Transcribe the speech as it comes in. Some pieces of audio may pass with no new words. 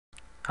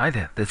Hi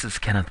there, this is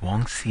Kenneth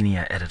Wong,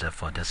 Senior Editor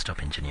for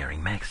Desktop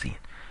Engineering Magazine.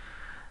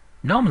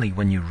 Normally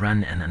when you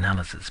run an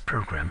analysis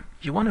program,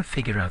 you want to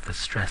figure out the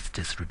stress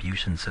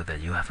distribution so that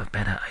you have a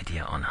better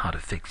idea on how to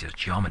fix your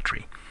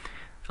geometry.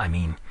 I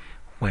mean,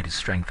 where to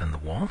strengthen the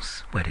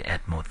walls, where to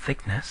add more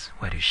thickness,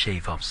 where to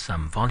shave off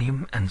some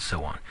volume, and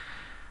so on.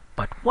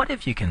 But what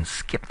if you can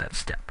skip that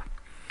step?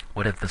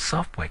 What if the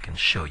software can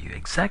show you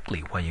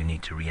exactly where you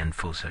need to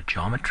reinforce your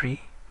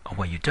geometry, or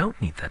where you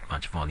don't need that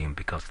much volume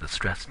because the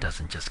stress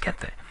doesn't just get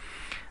there?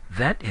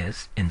 That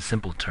is, in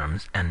simple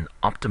terms, an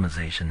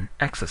optimization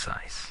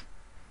exercise.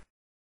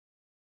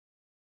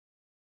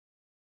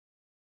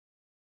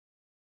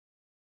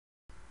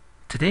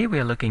 Today we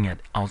are looking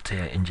at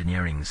Altair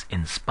Engineering's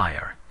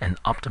Inspire, an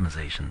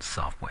optimization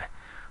software.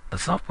 The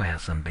software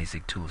has some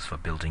basic tools for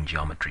building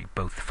geometry,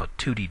 both for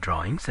 2D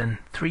drawings and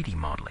 3D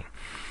modeling.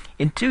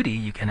 In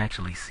 2D, you can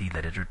actually see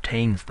that it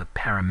retains the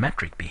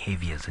parametric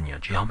behaviors in your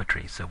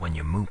geometry, so when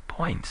you move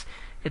points,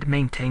 it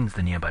maintains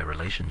the nearby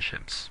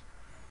relationships.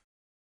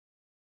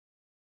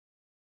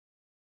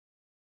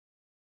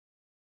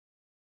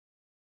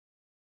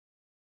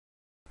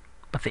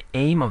 But the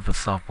aim of the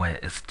software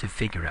is to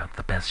figure out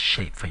the best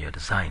shape for your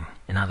design.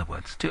 In other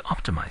words, to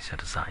optimize your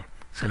design.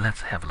 So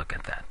let's have a look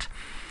at that.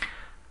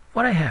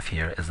 What I have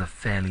here is a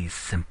fairly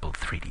simple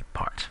 3D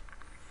part.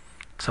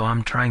 So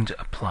I'm trying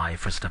to apply,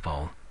 first of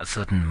all, a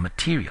certain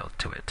material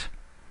to it.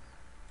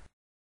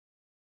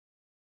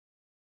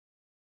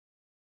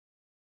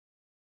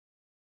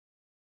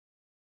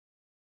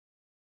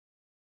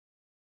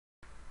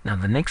 Now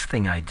the next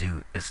thing I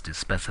do is to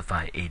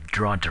specify a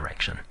draw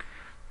direction.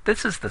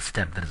 This is the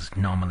step that is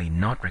normally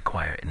not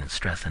required in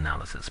stress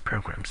analysis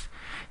programs.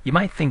 You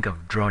might think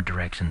of draw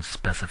direction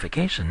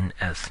specification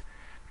as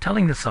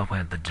telling the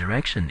software the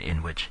direction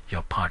in which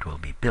your part will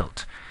be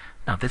built.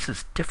 Now this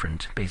is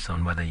different based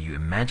on whether you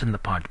imagine the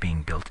part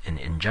being built in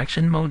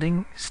injection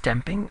molding,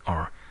 stamping,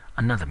 or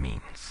another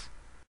means.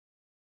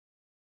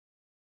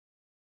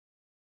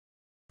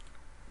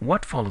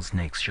 What follows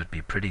next should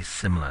be pretty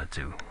similar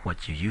to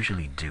what you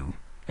usually do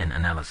in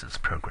analysis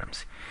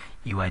programs.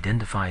 You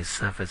identify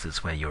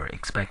surfaces where you're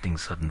expecting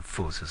certain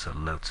forces or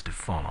loads to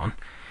fall on.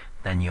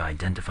 Then you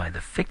identify the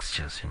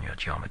fixtures in your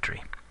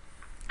geometry.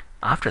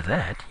 After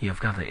that, you've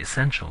got the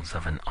essentials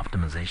of an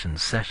optimization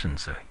session,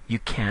 so you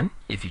can,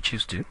 if you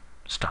choose to,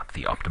 start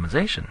the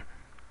optimization.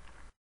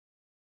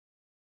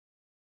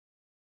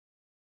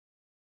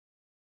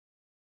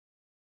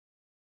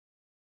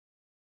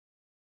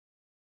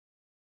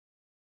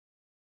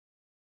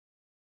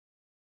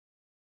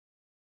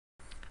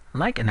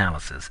 Like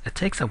analysis, it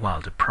takes a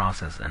while to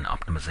process an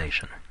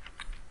optimization.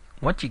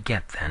 What you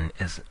get then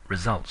is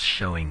results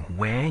showing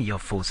where your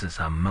forces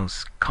are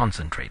most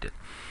concentrated.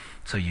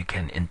 So you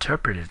can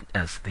interpret it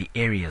as the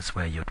areas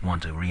where you'd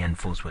want to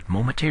reinforce with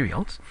more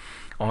materials,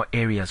 or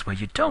areas where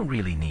you don't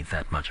really need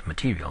that much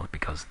material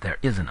because there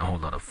isn't a whole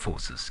lot of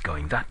forces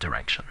going that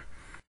direction.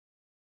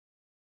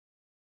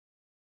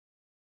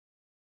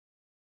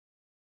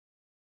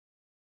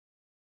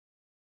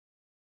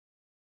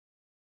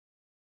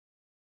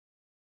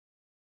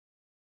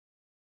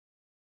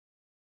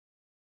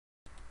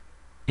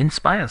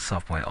 Inspire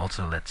software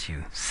also lets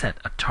you set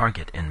a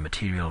target in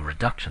material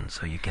reduction,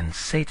 so you can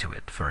say to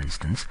it, for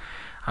instance,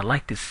 I'd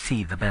like to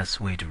see the best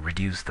way to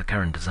reduce the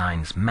current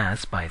design's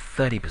mass by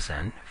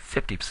 30%,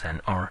 50%,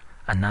 or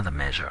another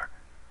measure.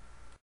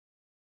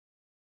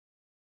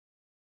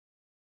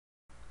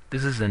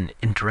 This is an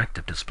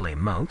interactive display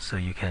mode, so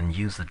you can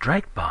use the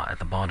drag bar at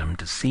the bottom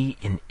to see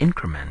in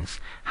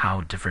increments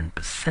how different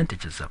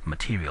percentages of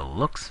material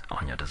looks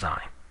on your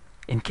design.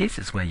 In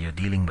cases where you're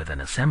dealing with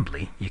an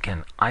assembly, you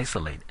can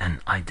isolate and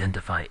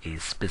identify a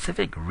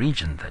specific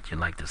region that you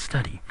like to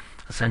study,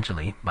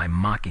 essentially by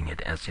marking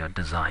it as your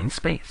design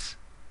space.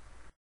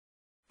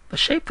 The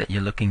shape that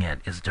you're looking at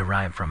is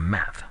derived from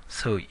math,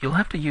 so you'll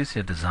have to use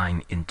your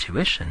design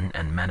intuition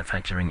and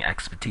manufacturing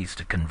expertise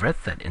to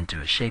convert that into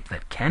a shape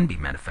that can be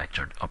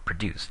manufactured or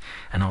produced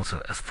and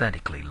also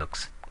aesthetically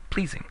looks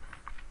pleasing.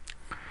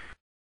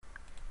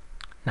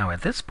 Now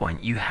at this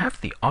point, you have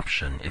the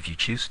option, if you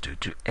choose to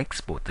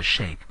export the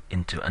shape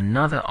into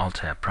another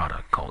Altair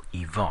product called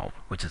Evolve,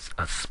 which is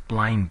a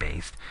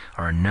spline-based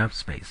or a nerve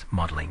space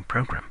modeling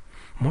program.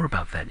 More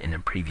about that in a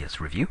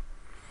previous review.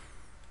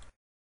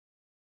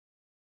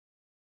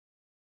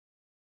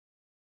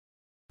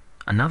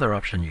 Another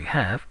option you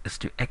have is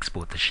to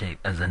export the shape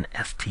as an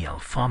STL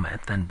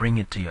format, then bring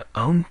it to your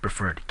own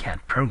preferred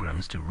CAD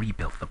programs to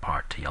rebuild the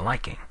part to your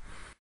liking.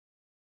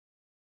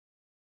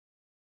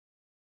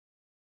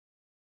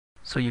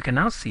 So you can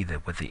now see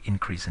that with the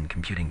increase in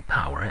computing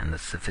power and the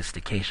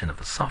sophistication of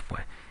the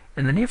software,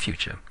 in the near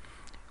future,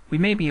 we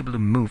may be able to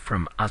move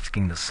from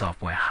asking the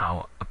software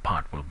how a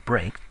part will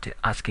break to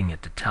asking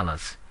it to tell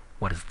us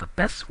what is the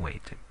best way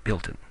to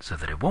build it so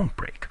that it won't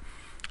break.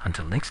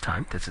 Until next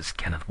time, this is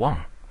Kenneth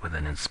Wong with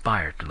an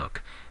inspired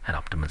look at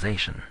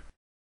optimization.